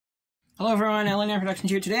Hello everyone, Alan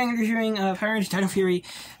Productions here. Today I'm reviewing Power Rangers Dino Fury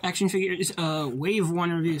action figures Wave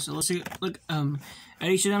 1 review. So let's look at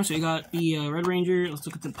each of them. So you got the Red Ranger. Let's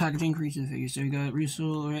look at the packaging for each of the figures. So you got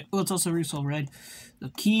Russell Red. Well, it's also Russell Red. The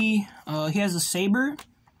key. He has a saber.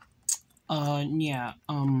 Then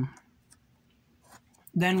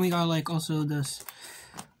we got like also this.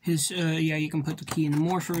 You can put the key in the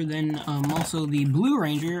morpher. Then also the Blue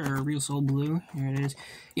Ranger, or Real Soul Blue. Here it is.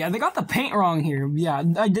 Yeah, they got the paint wrong here. Yeah,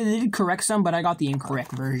 they did correct some, but I got the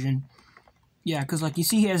incorrect version. Yeah, because like you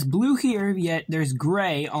see, he has blue here, yet there's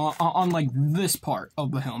gray on like this part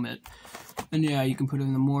of the helmet. And yeah, you can put it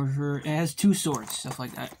in the morpher. It has two swords, stuff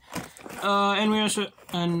like that. And we also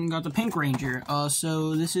got the Pink Ranger.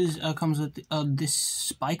 So this is comes with this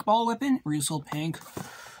spike ball weapon, Real Soul Pink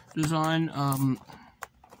design.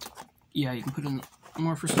 Yeah, you can put in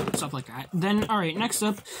more for stuff like that. Then, alright, next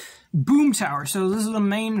up, Boom Tower. So this is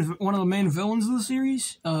one of the main villains of the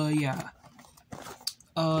series. That's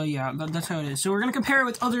how it is. So we're gonna compare it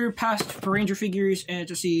with other past Ranger figures and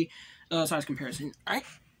to see size comparison. Alright,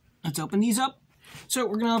 let's open these up. So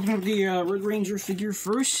we're gonna open up the Red Ranger figure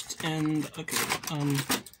first, and okay,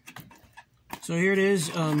 so here it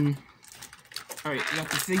is. Alright, you got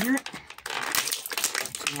the figure.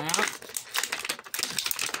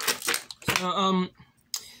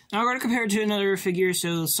 Now we're going to compare it to another figure.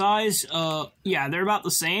 So the size, yeah, they're about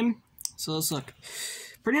the same. So let's look.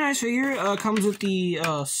 Pretty nice figure. Comes with the,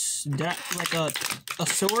 like a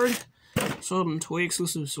sword. Some toy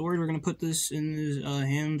exclusive sword. We're going to put this in his,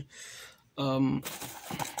 hand. So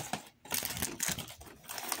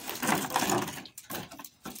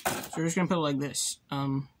we're just going to put it like this.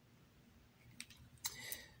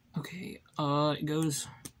 Okay, it goes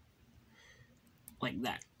like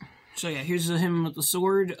that. So yeah, here's him with the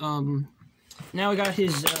sword. Now we got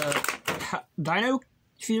his Dino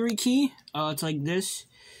Fury key. It's like this.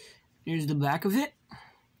 Here's the back of it.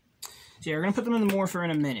 So yeah, we're gonna put them in the morpher in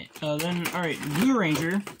a minute. Then, all right, Blue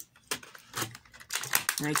Ranger.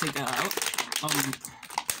 We're gonna take that out.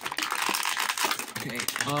 Okay.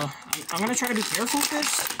 I'm gonna try to be careful with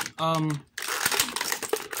this. Alright,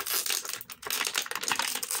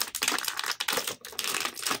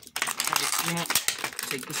 I'm gonna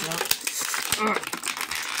take this out.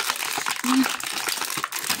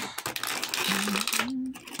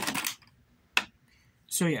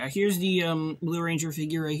 So yeah, here's the Blue Ranger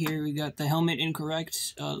figure right here. We got the helmet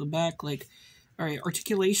incorrect, the back, like, alright,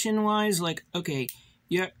 articulation wise, like, okay,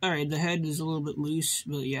 yeah, alright, the head is a little bit loose,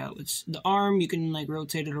 but yeah, it's the arm, you can like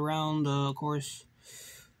rotate it around, of course.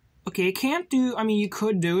 Okay, it can't do, I mean, you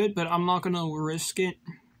could do it, but I'm not gonna risk it,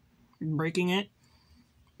 breaking it.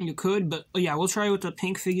 You could, but oh yeah, we'll try with the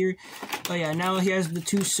pink figure. Oh yeah, now he has the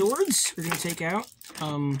two swords we're gonna take out.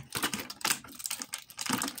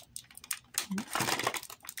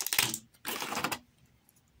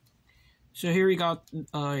 So here we got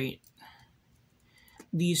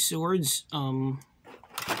these swords. So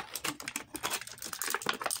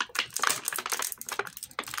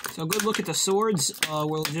good look at the swords.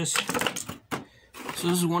 We'll just. So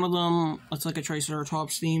this is one of them. It's like a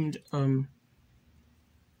Triceratops themed.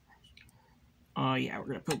 Yeah, we're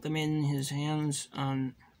gonna put them in his hands.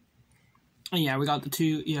 And yeah, we got the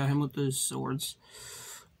two, yeah, him with the swords.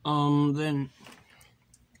 Then,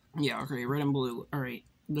 yeah, okay, red and blue. Alright,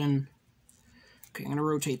 then, okay, I'm gonna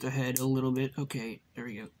rotate the head a little bit. Okay, there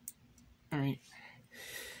we go. Alright.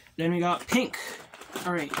 Then we got pink.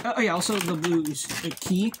 Alright, oh yeah, also the blues, the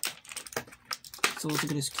key. So let's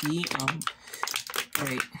look at his key.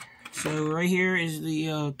 Alright, so right here is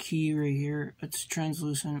the, key right here. It's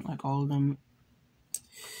translucent, like all of them.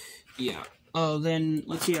 Yeah. Then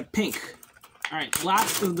let's see, pink. Alright,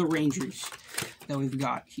 last of the Rangers that we've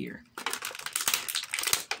got here.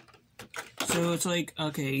 So it's like,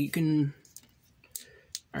 okay, you can.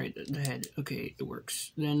 Alright, the head. Okay, it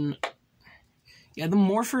works. Then, yeah, the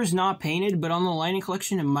morpher is not painted, but on the Lightning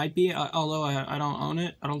Collection it might be, although I don't own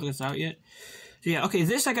it. I don't think it's out yet. So yeah, okay,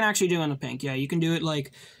 this I can actually do on the pink. Yeah, you can do it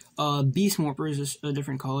like, Beast Morpher is a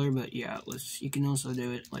different color, but yeah, you can also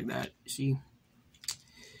do it like that. See?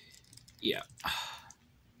 Yeah.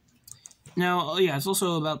 Now, yeah, it's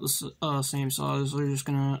also about the same size. We're just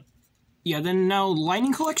gonna. Yeah, then now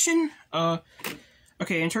Lightning Collection.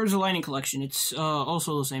 Okay, in terms of Lightning Collection, it's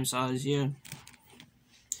also the same size. Yeah.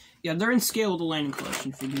 Yeah, they're in scale with the Lightning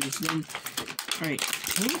Collection figures. Then, all right,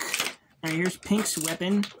 pink. All right, here's Pink's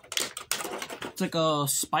weapon. It's like a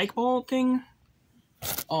spike ball thing.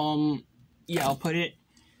 Yeah, I'll put it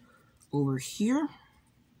over here.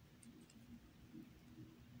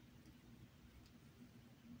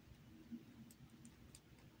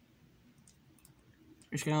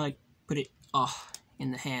 Just gonna like put it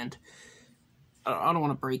in the hand. I don't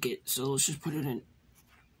want to break it, so let's just put it in.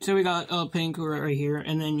 So we got pink right here,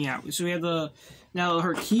 and then yeah, so we have now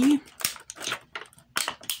her key.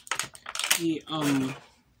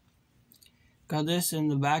 Got this in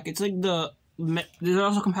the back. It's like they're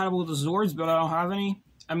also compatible with the Zords, but I don't have any.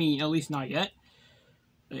 I mean, at least not yet.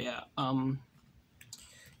 But yeah,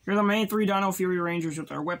 here are the main 3 Dino Fury Rangers with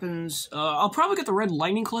their weapons. I'll probably get the Red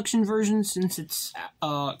Lightning Collection version since it's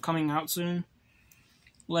coming out soon.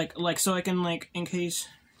 Like so I can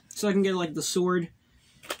so I can get like the sword.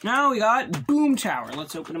 Now we got Boom Tower.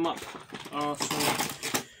 Let's open them up.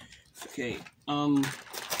 Okay. Oh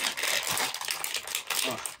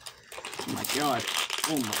my god.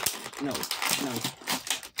 Oh my. No.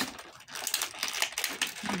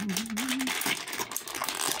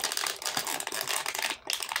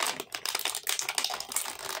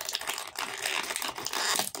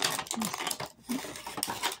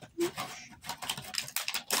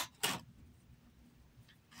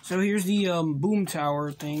 So here's the Boom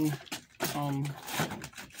Tower thing.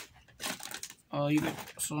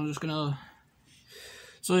 So I'm just gonna.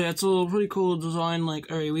 So yeah, it's a pretty cool design.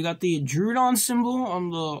 Like, all right, we got the Drudon symbol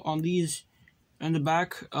on these, in the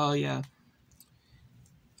back. Yeah.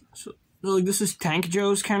 So like this is Tank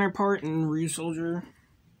Joe's counterpart in Ryu Soldier.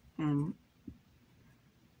 Alright,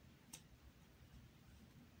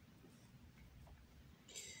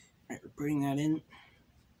 we're putting that in.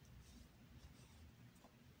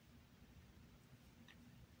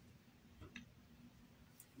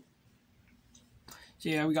 So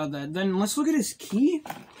yeah, we got that. Then let's look at his key.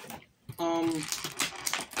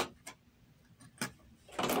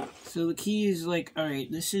 So the key is like,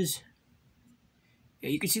 alright, this is, yeah,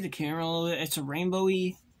 you can see the camera a little bit. It's a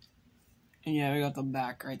rainbowy. And yeah, we got the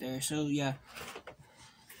back right there. So yeah.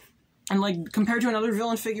 And like, compared to another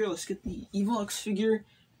villain figure, let's get the Evox figure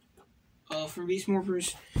from Beast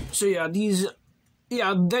Morphers. So yeah, these,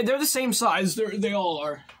 yeah, they're the same size. They all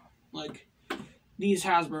are. Like, these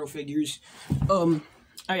Hasbro figures. Oh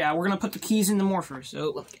yeah, we're gonna put the keys in the morpher.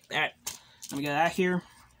 So let's get that. Let me get that here.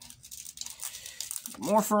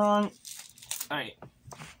 Morpher on. Alright.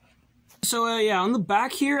 So yeah, on the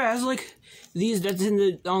back here, it has like these. That's in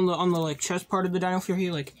the on the like chest part of the Dino Fury.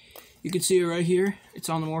 Like you can see it right here. It's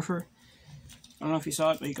on the morpher. I don't know if you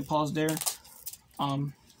saw it, but you can pause there.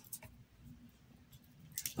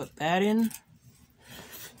 Put that in.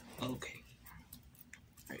 Okay.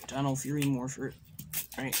 Alright, Dino Fury morpher.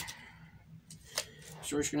 Alright.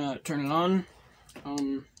 So we're just gonna turn it on.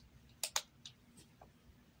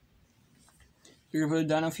 You're gonna put a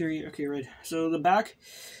Dino Fury. Okay, right. So the back,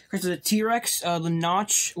 because the T-Rex, the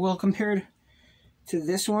notch, well, compared to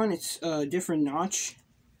this one, it's a different notch.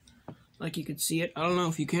 Like you can see it. I don't know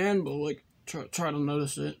if you can, but like try to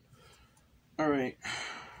notice it. Alright.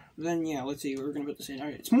 Then yeah, let's see. We're gonna put this in.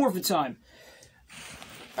 Alright, it's morphin' time.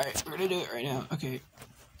 Alright, we're gonna do it right now. Okay.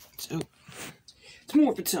 So it's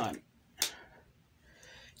morphin' time.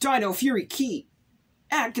 Dino Fury key.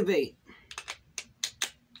 Activate.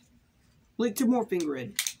 Link to morphing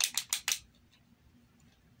grid.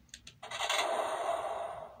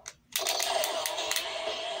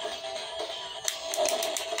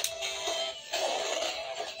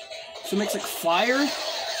 So it makes like fire.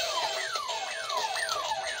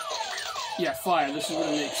 Yeah, fire. This is what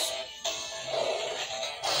it makes.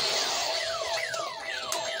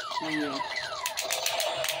 There you go.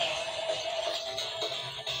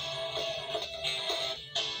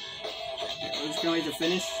 We're just gonna wait to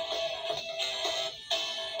finish.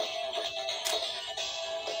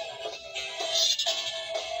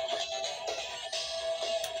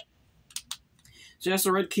 So that's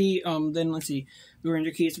the red key. Then let's see, the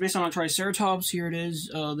Ranger key. It's based on a Triceratops. Here it is.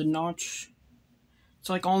 The notch. It's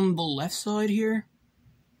like on the left side here.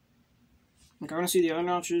 Like I want to see the other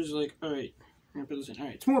notches. Like, all right, I'm gonna put this in. All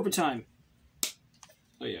right, it's morphin' time.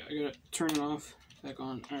 Oh yeah, I gotta turn it off. Back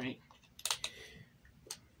on. All right.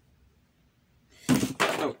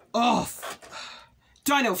 Oh, off.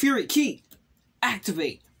 Dino Fury key.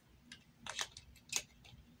 Activate.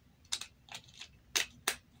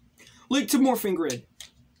 Link to morphing grid.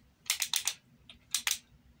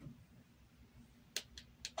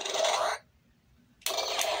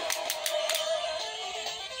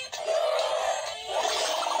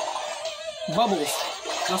 Bubbles.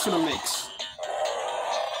 That's what it makes.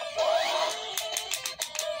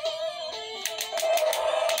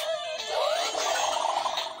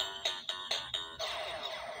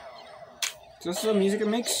 So that's the music it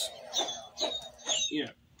makes? Yeah.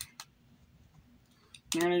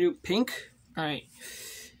 I'm gonna do pink. Alright.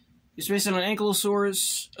 It's based on an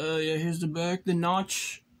Ankylosaurus. Yeah, here's the back. The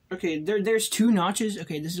notch. Okay, there's 2 notches.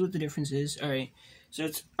 Okay, this is what the difference is. Alright. So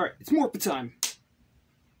it's alright, it's morphin' time.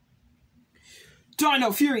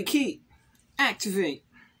 Dino Fury key. Activate.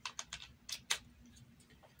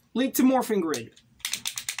 Link to morphing grid.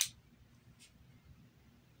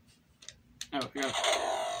 Oh, yeah.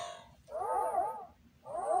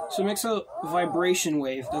 So it makes a vibration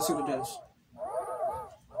wave. That's what it does.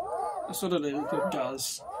 That's what it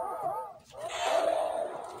does.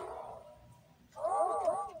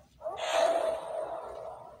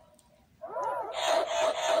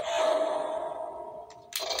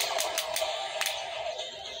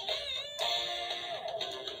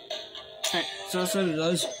 Alright, so that's what it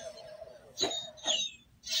does.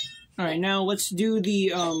 Alright, now let's do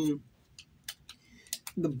the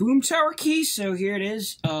boom tower key. So here it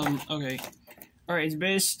is. Okay. Alright, it's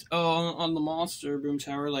based on the monster boom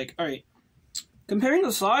tower. Like, alright. Comparing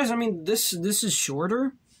the size, I mean, this is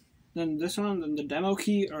shorter than this one, than the demo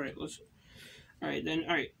key. Alright,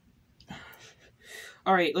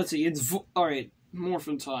 alright, let's see. It's, alright,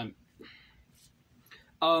 morphin time.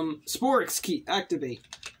 Sporix key, activate.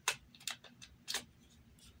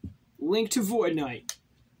 Link to Void Knight.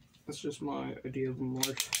 That's just my idea of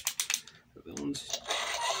morph villains.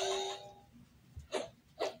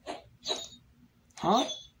 Huh?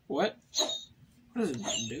 What? What does it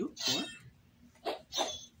do? What?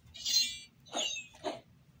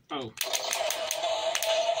 Oh.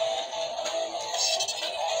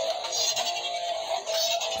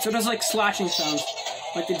 So it does like slashing sounds,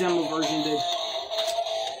 like the demo version did.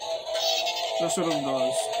 That's what it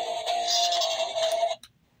does.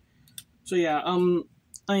 So yeah, oh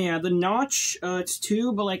yeah, the notch, it's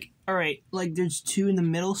 2, but like, alright, like there's 2 in the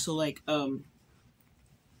middle, so like,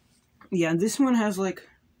 yeah, this one has like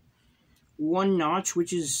 1 notch,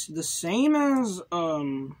 which is the same as,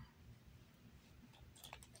 alright,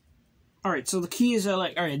 so the key is,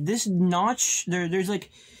 like, alright, this notch, there's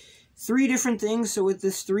like 3 different things, so with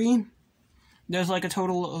this 3, there's like a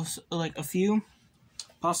total of, like, a few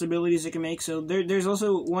possibilities it can make, so there's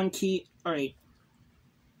also 1 key, alright.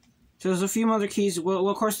 So there's a few other keys. Well,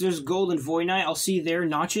 of course, there's Gold and Void Knight. I'll see their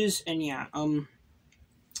notches, and yeah. Overall,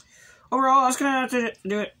 I was gonna have to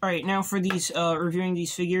do it. All right, now for these reviewing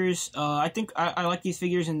these figures. I think I like these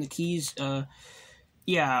figures and the keys.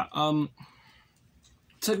 Yeah.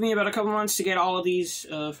 Took me about a couple months to get all of these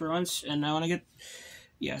for once, and I want to get.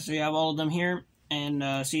 Yeah, so you have all of them here,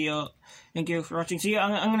 and see you. Thank you for watching. See,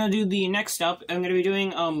 I'm gonna do the next up. I'm gonna be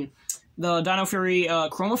doing the Dino Fury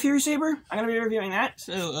Chroma Fury Saber. I'm gonna be reviewing that.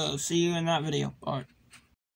 So see you in that video. Bye.